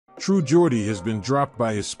True Geordie has been dropped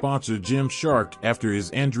by his sponsor Gymshark after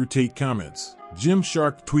his Andrew Tate comments.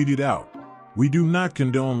 Gymshark tweeted out, "We do not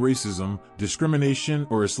condone racism, discrimination,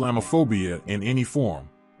 or Islamophobia in any form.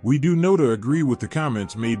 We do not agree with the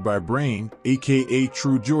comments made by Brain, aka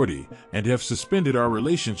True Geordie, and have suspended our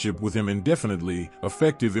relationship with him indefinitely,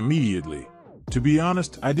 effective immediately." To be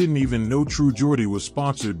honest, I didn't even know True Geordie was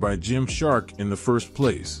sponsored by Gymshark in the first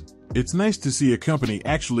place. It's nice to see a company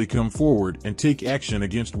actually come forward and take action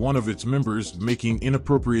against one of its members making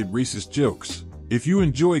inappropriate racist jokes. If you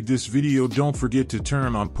enjoyed this video, don't forget to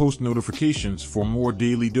turn on post notifications for more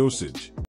daily dosage.